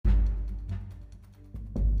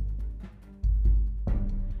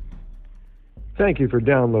Thank you for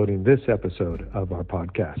downloading this episode of our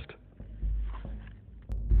podcast.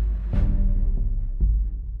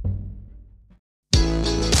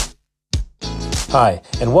 Hi,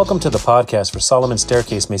 and welcome to the podcast for Solomon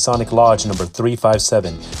Staircase Masonic Lodge number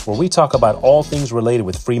 357, where we talk about all things related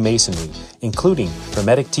with Freemasonry, including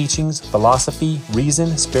Hermetic teachings, philosophy,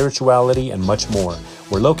 reason, spirituality, and much more.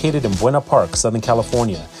 We're located in Buena Park, Southern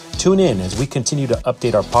California. Tune in as we continue to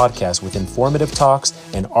update our podcast with informative talks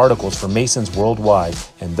and articles for Masons worldwide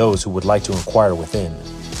and those who would like to inquire within.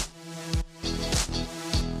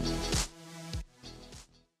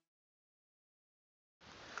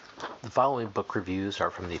 The following book reviews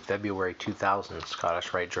are from the February 2000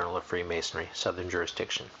 Scottish Rite Journal of Freemasonry, Southern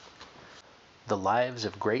Jurisdiction. The Lives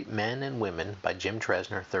of Great Men and Women by Jim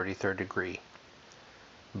Tresner, 33rd Degree.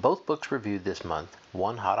 Both books reviewed this month,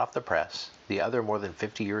 one hot off the press, the other more than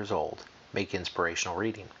 50 years old, make inspirational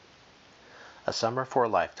reading. A Summer for a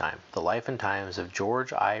Lifetime, The Life and Times of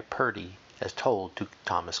George I. Purdy as Told to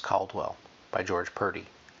Thomas Caldwell by George Purdy.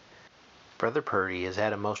 Brother Purdy has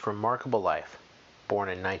had a most remarkable life. Born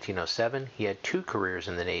in 1907, he had two careers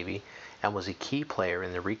in the Navy and was a key player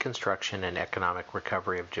in the reconstruction and economic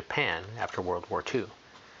recovery of Japan after World War II.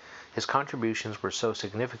 His contributions were so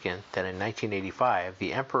significant that in 1985,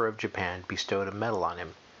 the Emperor of Japan bestowed a medal on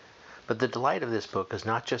him. But the delight of this book is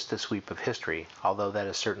not just the sweep of history, although that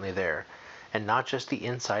is certainly there, and not just the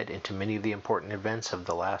insight into many of the important events of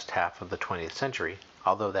the last half of the 20th century,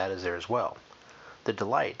 although that is there as well. The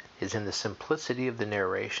delight is in the simplicity of the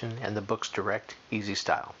narration and the book's direct, easy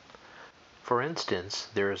style. For instance,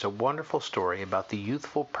 there is a wonderful story about the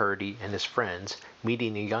youthful Purdy and his friends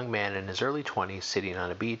meeting a young man in his early 20s sitting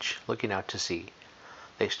on a beach looking out to sea.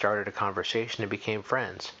 They started a conversation and became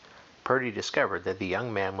friends. Purdy discovered that the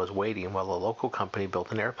young man was waiting while a local company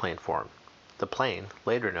built an airplane for him. The plane,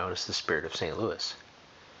 later known as the Spirit of St. Louis.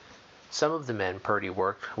 Some of the men Purdy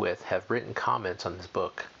worked with have written comments on this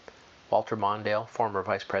book. Walter Mondale, former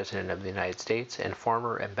Vice President of the United States and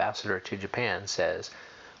former Ambassador to Japan, says,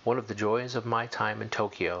 "One of the joys of my time in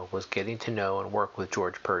Tokyo was getting to know and work with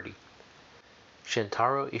George Purdy."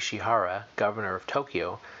 Shintaro Ishihara, governor of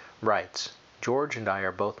Tokyo, writes, "George and I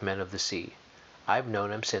are both men of the sea. I've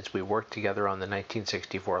known him since we worked together on the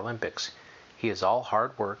 1964 Olympics. He is all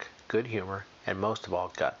hard work, good humor, and most of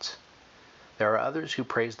all guts." There are others who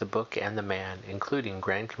praise the book and the man, including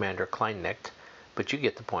Grand Commander Kleinknecht, but you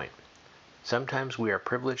get the point. Sometimes we are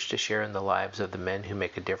privileged to share in the lives of the men who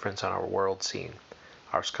make a difference on our world scene.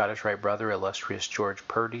 Our Scottish Rite brother, illustrious George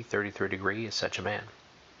Purdy, 33rd Degree, is such a man.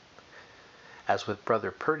 As with Brother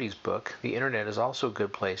Purdy's book, the internet is also a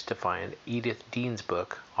good place to find Edith Dean's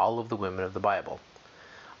book, All of the Women of the Bible.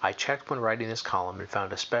 I checked when writing this column and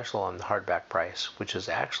found a special on the hardback price, which is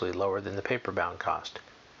actually lower than the paperbound cost.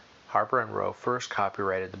 Harper and Row first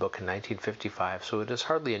copyrighted the book in 1955, so it is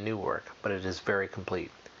hardly a new work, but it is very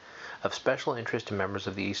complete. Of special interest to members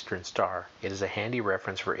of the Eastern Star, it is a handy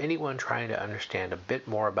reference for anyone trying to understand a bit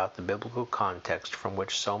more about the biblical context from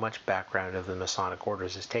which so much background of the Masonic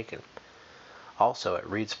orders is taken. Also, it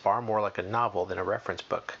reads far more like a novel than a reference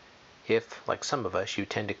book. If, like some of us, you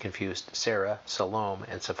tend to confuse Sarah, Salome,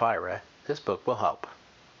 and Sapphira, this book will help.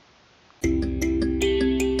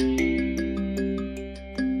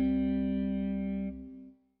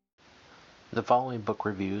 The following book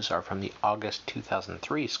reviews are from the August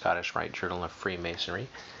 2003 Scottish Rite Journal of Freemasonry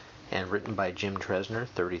and written by Jim Tresner,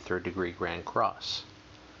 33rd Degree Grand Cross.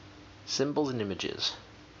 Symbols and Images.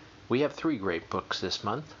 We have three great books this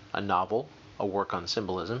month, a novel, a work on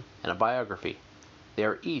symbolism, and a biography. They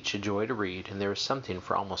are each a joy to read, and there is something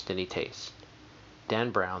for almost any taste.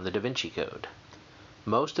 Dan Brown, The Da Vinci Code.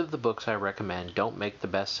 Most of the books I recommend don't make the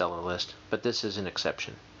bestseller list, but this is an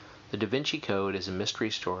exception. The Da Vinci Code is a mystery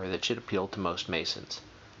story that should appeal to most Masons.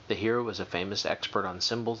 The hero is a famous expert on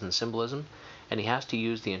symbols and symbolism, and he has to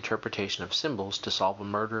use the interpretation of symbols to solve a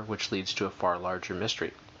murder which leads to a far larger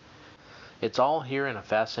mystery. It's all here in a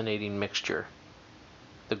fascinating mixture.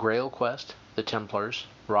 The Grail Quest, the Templars,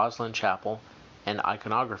 Rosslyn Chapel, and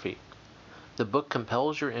iconography. The book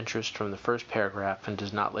compels your interest from the first paragraph and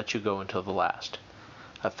does not let you go until the last.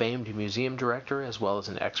 A famed museum director, as well as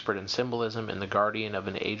an expert in symbolism and the guardian of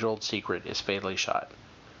an age-old secret, is fatally shot.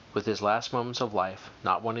 With his last moments of life,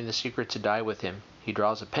 not wanting the secret to die with him, he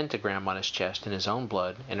draws a pentagram on his chest in his own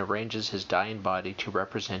blood and arranges his dying body to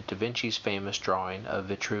represent Da Vinci's famous drawing of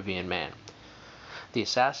Vitruvian Man. The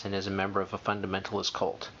assassin is a member of a fundamentalist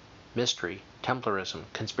cult. Mystery, Templarism,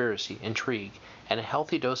 conspiracy, intrigue, and a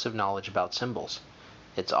healthy dose of knowledge about symbols.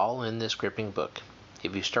 It's all in this gripping book.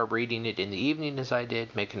 If you start reading it in the evening as I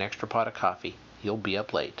did, make an extra pot of coffee. You'll be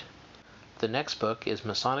up late. The next book is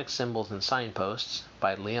Masonic Symbols and Signposts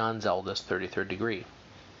by Leon Zeldis, 33rd degree.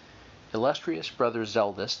 Illustrious Brother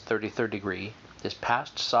Zeldis, 33rd degree, is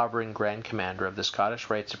past Sovereign Grand Commander of the Scottish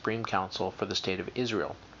Rite Supreme Council for the State of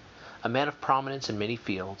Israel, a man of prominence in many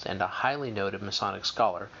fields and a highly noted Masonic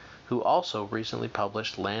scholar who also recently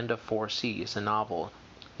published Land of Four Seas, a novel.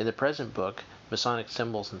 In the present book, Masonic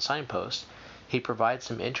Symbols and Signposts, he provides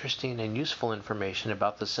some interesting and useful information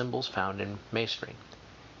about the symbols found in Masonry.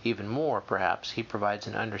 Even more, perhaps, he provides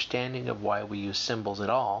an understanding of why we use symbols at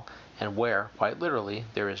all, and where, quite literally,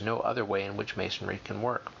 there is no other way in which Masonry can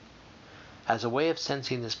work. As a way of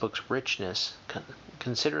sensing this book's richness,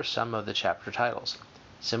 consider some of the chapter titles: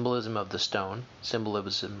 Symbolism of the Stone,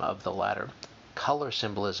 Symbolism of the Ladder, Color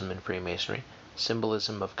Symbolism in Freemasonry,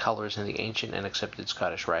 Symbolism of Colors in the Ancient and Accepted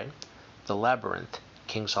Scottish Rite, The Labyrinth,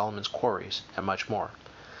 King Solomon's Quarries, and much more.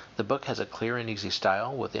 The book has a clear and easy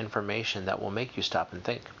style with information that will make you stop and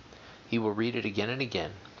think. You will read it again and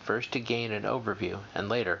again, first to gain an overview and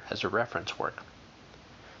later as a reference work.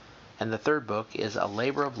 And the third book is A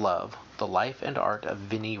Labor of Love, The Life and Art of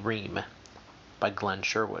Vinnie Ream by Glenn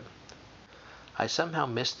Sherwood. I somehow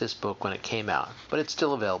missed this book when it came out, but it's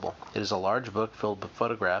still available. It is a large book filled with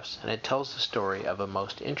photographs, and it tells the story of a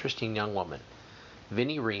most interesting young woman.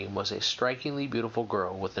 Vinnie Ream was a strikingly beautiful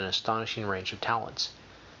girl with an astonishing range of talents.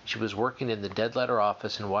 She was working in the dead letter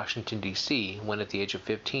office in Washington, D.C. when at the age of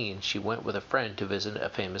 15 she went with a friend to visit a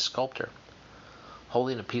famous sculptor.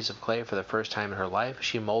 Holding a piece of clay for the first time in her life,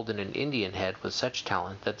 she molded an Indian head with such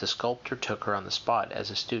talent that the sculptor took her on the spot as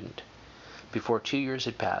a student. Before 2 years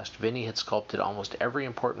had passed, Vinnie had sculpted almost every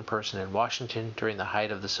important person in Washington during the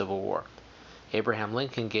height of the Civil War. Abraham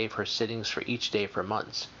Lincoln gave her sittings for each day for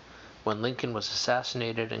months. When Lincoln was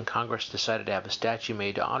assassinated and Congress decided to have a statue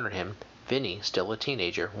made to honor him, Vinnie, still a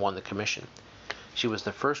teenager, won the commission. She was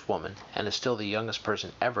the first woman, and is still the youngest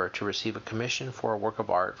person ever to receive a commission for a work of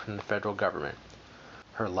art from the federal government.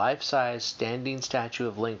 Her life-size standing statue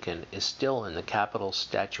of Lincoln is still in the Capitol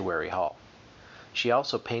Statuary Hall. She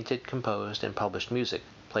also painted, composed, and published music,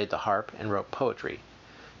 played the harp, and wrote poetry.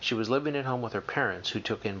 She was living at home with her parents, who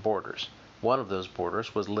took in boarders. One of those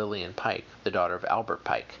boarders was Lillian Pike, the daughter of Albert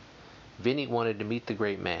Pike. Vinnie wanted to meet the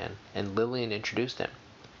great man, and Lillian introduced them.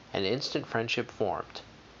 An instant friendship formed.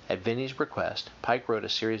 At Vinnie's request, Pike wrote a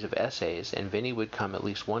series of essays, and Vinnie would come at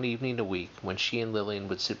least one evening a week when she and Lillian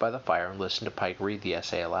would sit by the fire and listen to Pike read the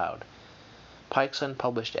essay aloud. Pike's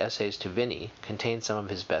unpublished essays to Vinnie contain some of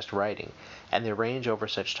his best writing, and they range over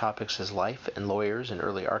such topics as life and lawyers in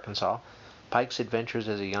early Arkansas, Pike's adventures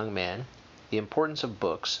as a young man, the importance of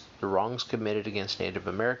books, the wrongs committed against Native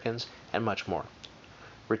Americans, and much more.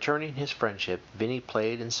 Returning his friendship, Vinnie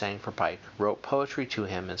played and sang for Pike, wrote poetry to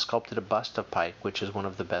him, and sculpted a bust of Pike, which is one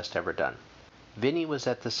of the best ever done. Vinnie was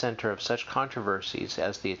at the center of such controversies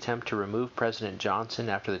as the attempt to remove President Johnson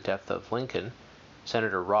after the death of Lincoln.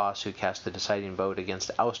 Senator Ross, who cast the deciding vote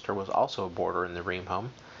against ouster, was also a boarder in the Ream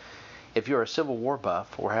home. If you are a Civil War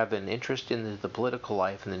buff, or have an interest in the political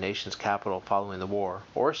life in the nation's capital following the war,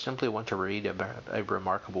 or simply want to read about a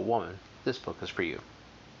remarkable woman, this book is for you.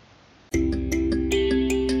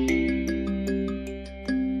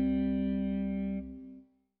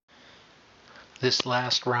 This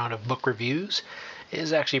last round of book reviews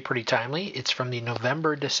is actually pretty timely. It's from the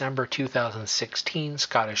November-December 2016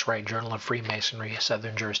 Scottish Rite Journal of Freemasonry,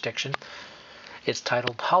 Southern Jurisdiction. It's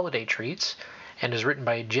titled Holiday Treats and is written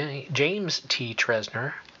by James T.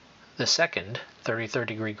 Tresner II, 33rd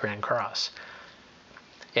degree Grand Cross.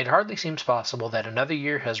 It hardly seems possible that another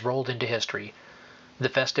year has rolled into history. The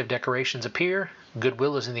festive decorations appear,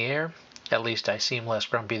 goodwill is in the air, at least I seem less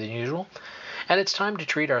grumpy than usual, and it's time to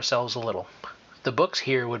treat ourselves a little. The books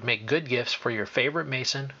here would make good gifts for your favorite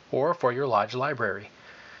Mason or for your lodge library,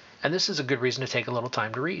 and this is a good reason to take a little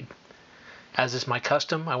time to read. As is my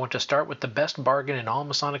custom, I want to start with the best bargain in all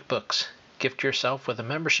Masonic books. Gift yourself with a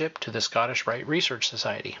membership to the Scottish Rite Research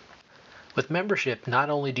Society. With membership, not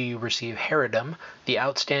only do you receive Herodom, the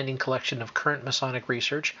outstanding collection of current Masonic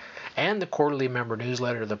research, and the quarterly member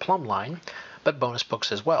newsletter, The Plumb Line, but bonus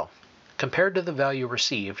books as well. Compared to the value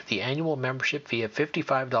received, the annual membership fee of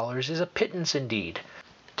 $55 is a pittance indeed.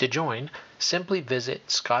 To join, simply visit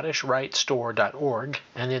scottishritestore.org,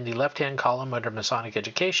 and in the left-hand column under Masonic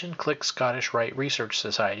Education, click Scottish Rite Research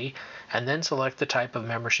Society, and then select the type of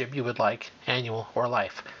membership you would like, annual or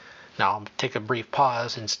life. Now, I'll take a brief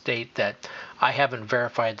pause and state that I haven't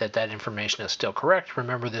verified that that information is still correct.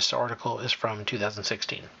 Remember, this article is from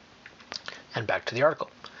 2016. And back to the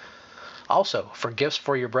article. Also, for gifts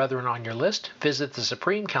for your brethren on your list, visit the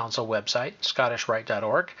Supreme Council website,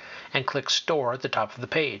 scottishrite.org, and click Store at the top of the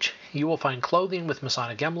page. You will find clothing with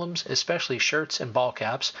Masonic emblems, especially shirts and ball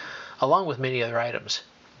caps, along with many other items.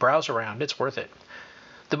 Browse around, it's worth it.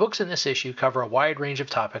 The books in this issue cover a wide range of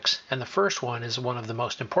topics, and the first one is one of the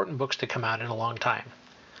most important books to come out in a long time.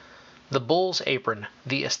 The Bull's Apron,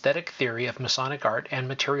 The Aesthetic Theory of Masonic Art and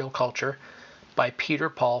Material Culture by Peter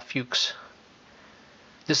Paul Fuchs.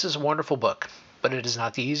 This is a wonderful book, but it is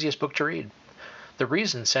not the easiest book to read. The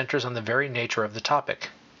reason centers on the very nature of the topic.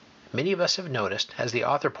 Many of us have noticed, as the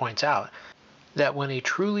author points out, that when a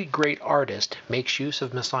truly great artist makes use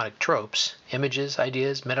of Masonic tropes, images,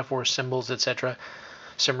 ideas, metaphors, symbols, etc.,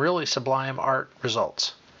 some really sublime art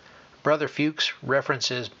results. Brother Fuchs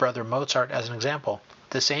references Brother Mozart as an example.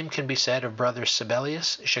 The same can be said of Brothers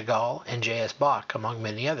Sibelius, Chagall, and J.S. Bach, among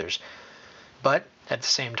many others. But, at the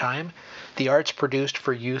same time, the arts produced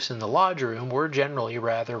for use in the lodge room were generally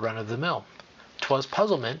rather run-of-the-mill. 'Twas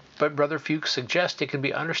puzzlement, but Brother Fuchs suggests it can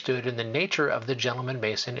be understood in the nature of the gentleman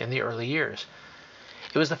mason in the early years.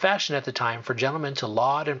 It was the fashion at the time for gentlemen to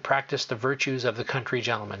laud and practice the virtues of the country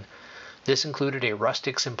gentleman. This included a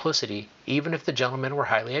rustic simplicity, even if the gentlemen were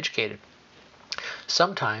highly educated.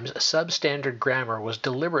 Sometimes substandard grammar was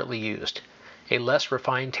deliberately used. A less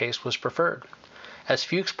refined taste was preferred. As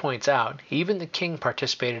Fuchs points out, even the king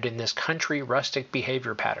participated in this country rustic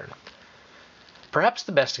behavior pattern. Perhaps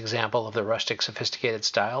the best example of the rustic sophisticated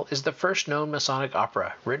style is the first known Masonic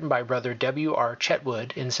opera, written by Brother W.R.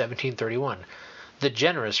 Chetwood in 1731, The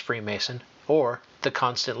Generous Freemason, or The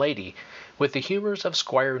Constant Lady, with the humors of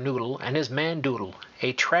Squire Noodle and his man Doodle,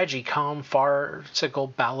 a tragi-com farcical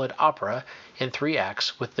ballad opera in 3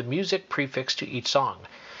 acts with the music prefixed to each song.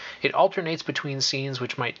 It alternates between scenes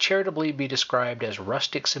which might charitably be described as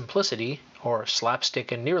rustic simplicity, or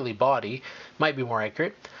slapstick and nearly bawdy, might be more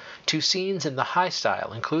accurate, to scenes in the high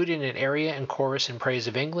style, including an aria and chorus in praise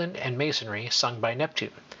of England and Masonry sung by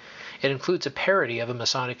Neptune. It includes a parody of a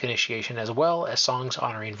Masonic initiation as well as songs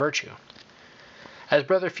honoring virtue. As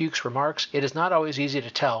Brother Fuchs remarks, it is not always easy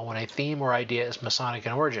to tell when a theme or idea is Masonic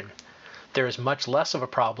in origin. There is much less of a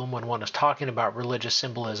problem when one is talking about religious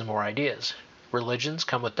symbolism or ideas. Religions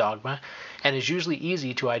come with dogma, and it is usually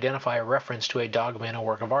easy to identify a reference to a dogma in a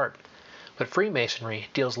work of art. But Freemasonry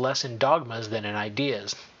deals less in dogmas than in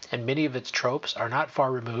ideas, and many of its tropes are not far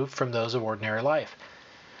removed from those of ordinary life.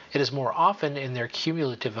 It is more often in their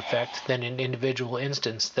cumulative effect than in individual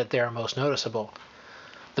instance that they are most noticeable.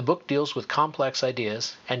 The book deals with complex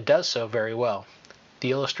ideas, and does so very well.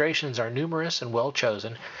 The illustrations are numerous and well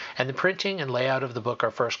chosen, and the printing and layout of the book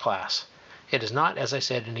are first class. It is not, as I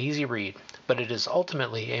said, an easy read, but it is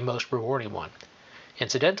ultimately a most rewarding one.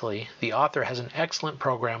 Incidentally, the author has an excellent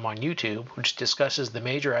program on YouTube which discusses the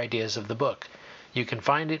major ideas of the book. You can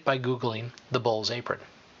find it by Googling The Bull's Apron.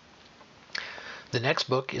 The next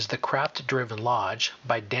book is The Craft-Driven Lodge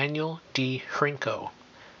by Daniel D. Hrinko.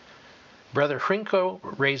 Brother Hrinko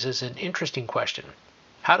raises an interesting question.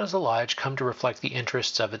 How does a lodge come to reflect the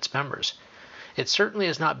interests of its members? It certainly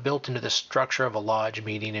is not built into the structure of a lodge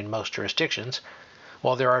meeting in most jurisdictions.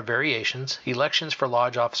 While there are variations, elections for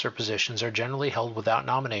lodge officer positions are generally held without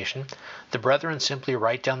nomination. The brethren simply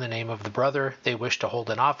write down the name of the brother they wish to hold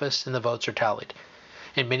in office, and the votes are tallied.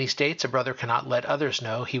 In many states, a brother cannot let others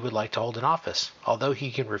know he would like to hold an office, although he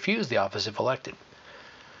can refuse the office if elected.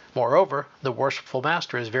 Moreover, the worshipful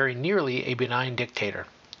master is very nearly a benign dictator.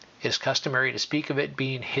 It is customary to speak of it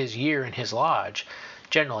being his year in his lodge.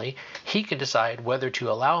 Generally, he can decide whether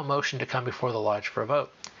to allow a motion to come before the lodge for a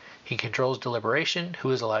vote. He controls deliberation,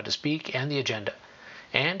 who is allowed to speak, and the agenda.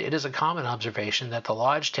 And it is a common observation that the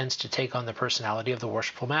lodge tends to take on the personality of the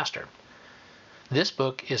worshipful master. This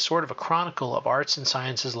book is sort of a chronicle of Arts and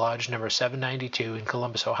Sciences Lodge number 792 in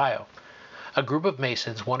Columbus, Ohio. A group of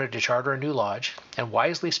Masons wanted to charter a new lodge, and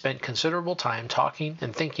wisely spent considerable time talking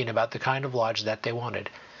and thinking about the kind of lodge that they wanted.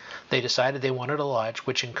 They decided they wanted a lodge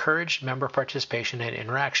which encouraged member participation and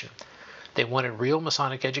interaction. They wanted real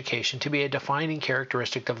Masonic education to be a defining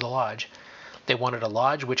characteristic of the lodge. They wanted a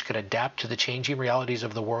lodge which could adapt to the changing realities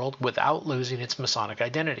of the world without losing its Masonic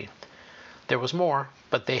identity. There was more,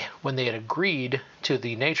 but when they had agreed to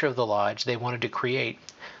the nature of the lodge they wanted to create,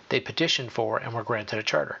 they petitioned for and were granted a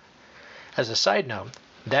charter. As a side note,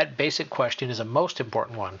 that basic question is a most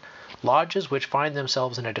important one. Lodges which find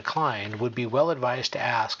themselves in a decline would be well advised to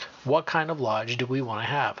ask, what kind of lodge do we want to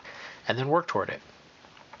have, and then work toward it.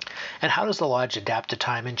 And how does the lodge adapt to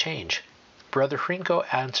time and change? Brother Hrinko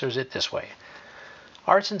answers it this way.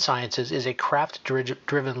 Arts and Sciences is a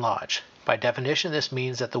craft-driven lodge. By definition, this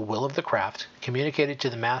means that the will of the craft, communicated to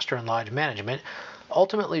the master and lodge management,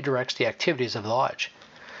 ultimately directs the activities of the lodge.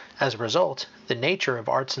 As a result, the nature of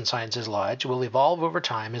Arts and Sciences Lodge will evolve over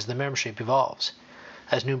time as the membership evolves.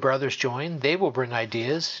 As new brothers join, they will bring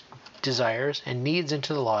ideas, desires, and needs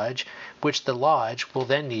into the lodge, which the lodge will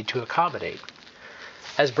then need to accommodate.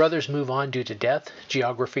 As brothers move on due to death,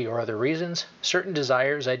 geography, or other reasons, certain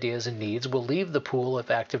desires, ideas, and needs will leave the pool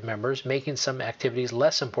of active members, making some activities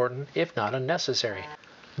less important, if not unnecessary.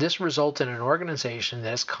 This results in an organization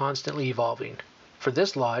that is constantly evolving. For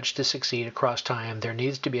this lodge to succeed across time, there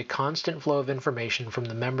needs to be a constant flow of information from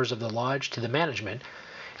the members of the lodge to the management,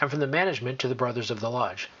 and from the management to the brothers of the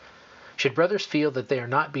lodge. Should brothers feel that they are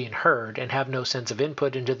not being heard and have no sense of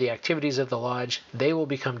input into the activities of the lodge, they will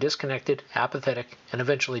become disconnected, apathetic, and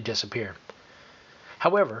eventually disappear.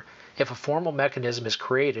 However, if a formal mechanism is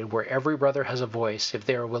created where every brother has a voice if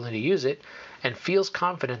they are willing to use it, and feels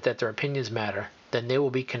confident that their opinions matter, then they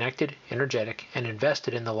will be connected, energetic, and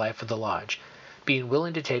invested in the life of the lodge, being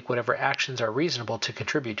willing to take whatever actions are reasonable to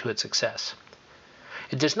contribute to its success.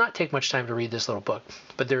 It does not take much time to read this little book,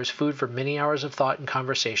 but there is food for many hours of thought and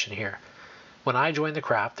conversation here. When I joined the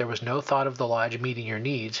craft, there was no thought of the lodge meeting your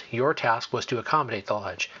needs. Your task was to accommodate the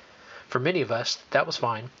lodge. For many of us, that was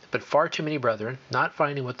fine, but far too many brethren, not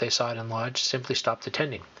finding what they sought in lodge, simply stopped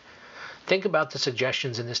attending. Think about the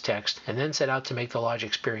suggestions in this text, and then set out to make the lodge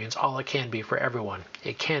experience all it can be for everyone.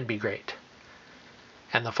 It can be great.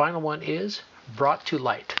 And the final one is Brought to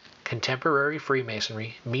Light, Contemporary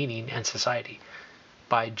Freemasonry, Meaning and Society,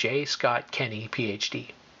 by J. Scott Kenny, Ph.D.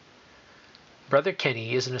 Brother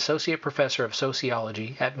Kenny is an associate professor of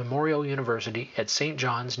sociology at Memorial University at St.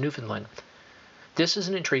 John's, Newfoundland. This is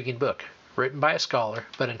an intriguing book, written by a scholar,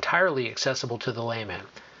 but entirely accessible to the layman.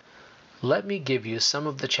 Let me give you some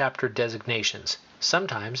of the chapter designations.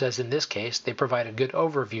 Sometimes, as in this case, they provide a good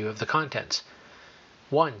overview of the contents.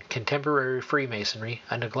 1. Contemporary Freemasonry,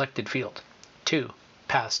 a neglected field. 2.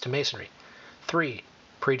 Paths to Masonry. 3.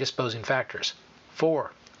 Predisposing factors.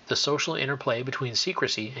 4. The social interplay between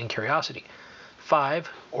secrecy and curiosity. 5.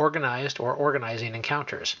 Organized or organizing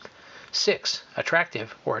encounters. 6.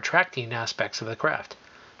 Attractive or attracting aspects of the craft.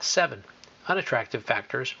 7. Unattractive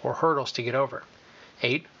factors or hurdles to get over.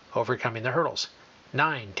 8. Overcoming the hurdles.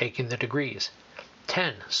 9. Taking the degrees.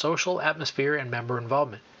 10. Social atmosphere and member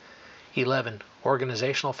involvement. 11.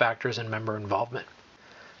 Organizational factors and member involvement.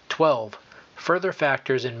 12. Further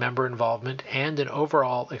factors in member involvement and an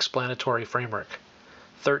overall explanatory framework.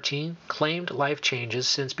 13. Claimed life changes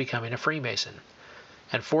since becoming a Freemason.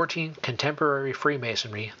 And 14. Contemporary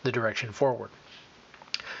Freemasonry, the direction forward.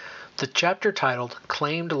 The chapter titled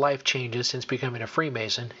Claimed Life Changes Since Becoming a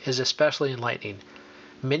Freemason is especially enlightening.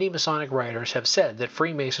 Many Masonic writers have said that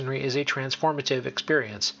Freemasonry is a transformative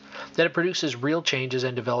experience, that it produces real changes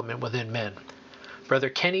and development within men. Brother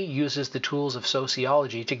Kenny uses the tools of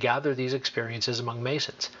sociology to gather these experiences among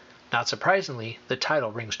Masons. Not surprisingly, the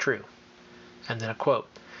title rings true. And then a quote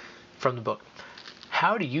from the book.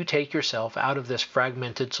 How do you take yourself out of this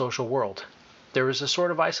fragmented social world? There is a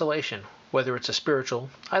sort of isolation, whether it's a spiritual,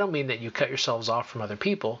 I don't mean that you cut yourselves off from other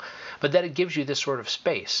people, but that it gives you this sort of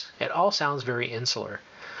space. It all sounds very insular.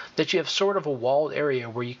 That you have sort of a walled area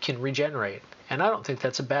where you can regenerate, and I don't think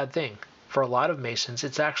that's a bad thing. For a lot of Masons,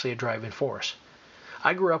 it's actually a driving force.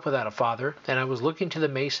 I grew up without a father, and I was looking to the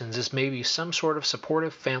Masons as maybe some sort of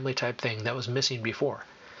supportive family type thing that was missing before.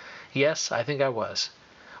 Yes, I think I was.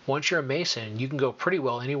 Once you're a Mason, you can go pretty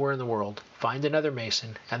well anywhere in the world, find another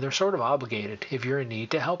Mason, and they're sort of obligated, if you're in need,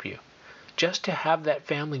 to help you. Just to have that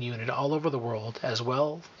family unit all over the world as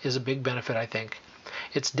well is a big benefit, I think.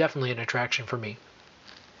 It's definitely an attraction for me.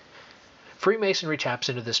 Freemasonry taps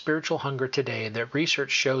into the spiritual hunger today that research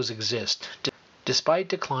shows exists, despite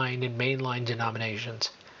decline in mainline denominations.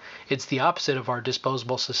 It's the opposite of our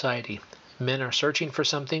disposable society. Men are searching for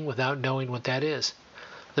something without knowing what that is.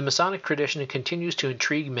 The Masonic tradition continues to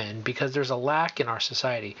intrigue men because there's a lack in our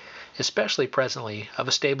society, especially presently, of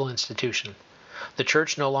a stable institution. The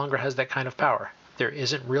church no longer has that kind of power. There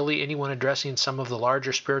isn't really anyone addressing some of the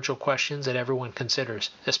larger spiritual questions that everyone considers,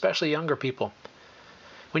 especially younger people.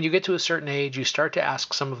 When you get to a certain age, you start to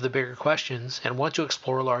ask some of the bigger questions and want to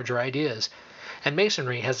explore larger ideas. And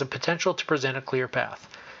Masonry has the potential to present a clear path.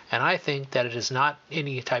 And I think that it is not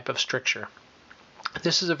any type of stricture.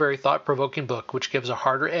 This is a very thought-provoking book which gives a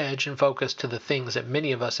harder edge and focus to the things that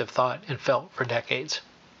many of us have thought and felt for decades.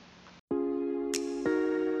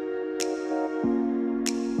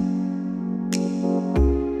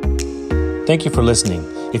 Thank you for listening.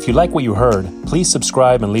 If you like what you heard, please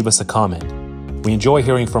subscribe and leave us a comment. We enjoy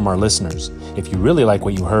hearing from our listeners. If you really like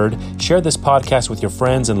what you heard, share this podcast with your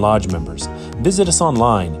friends and lodge members. Visit us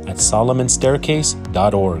online at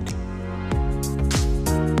solomonstaircase.org.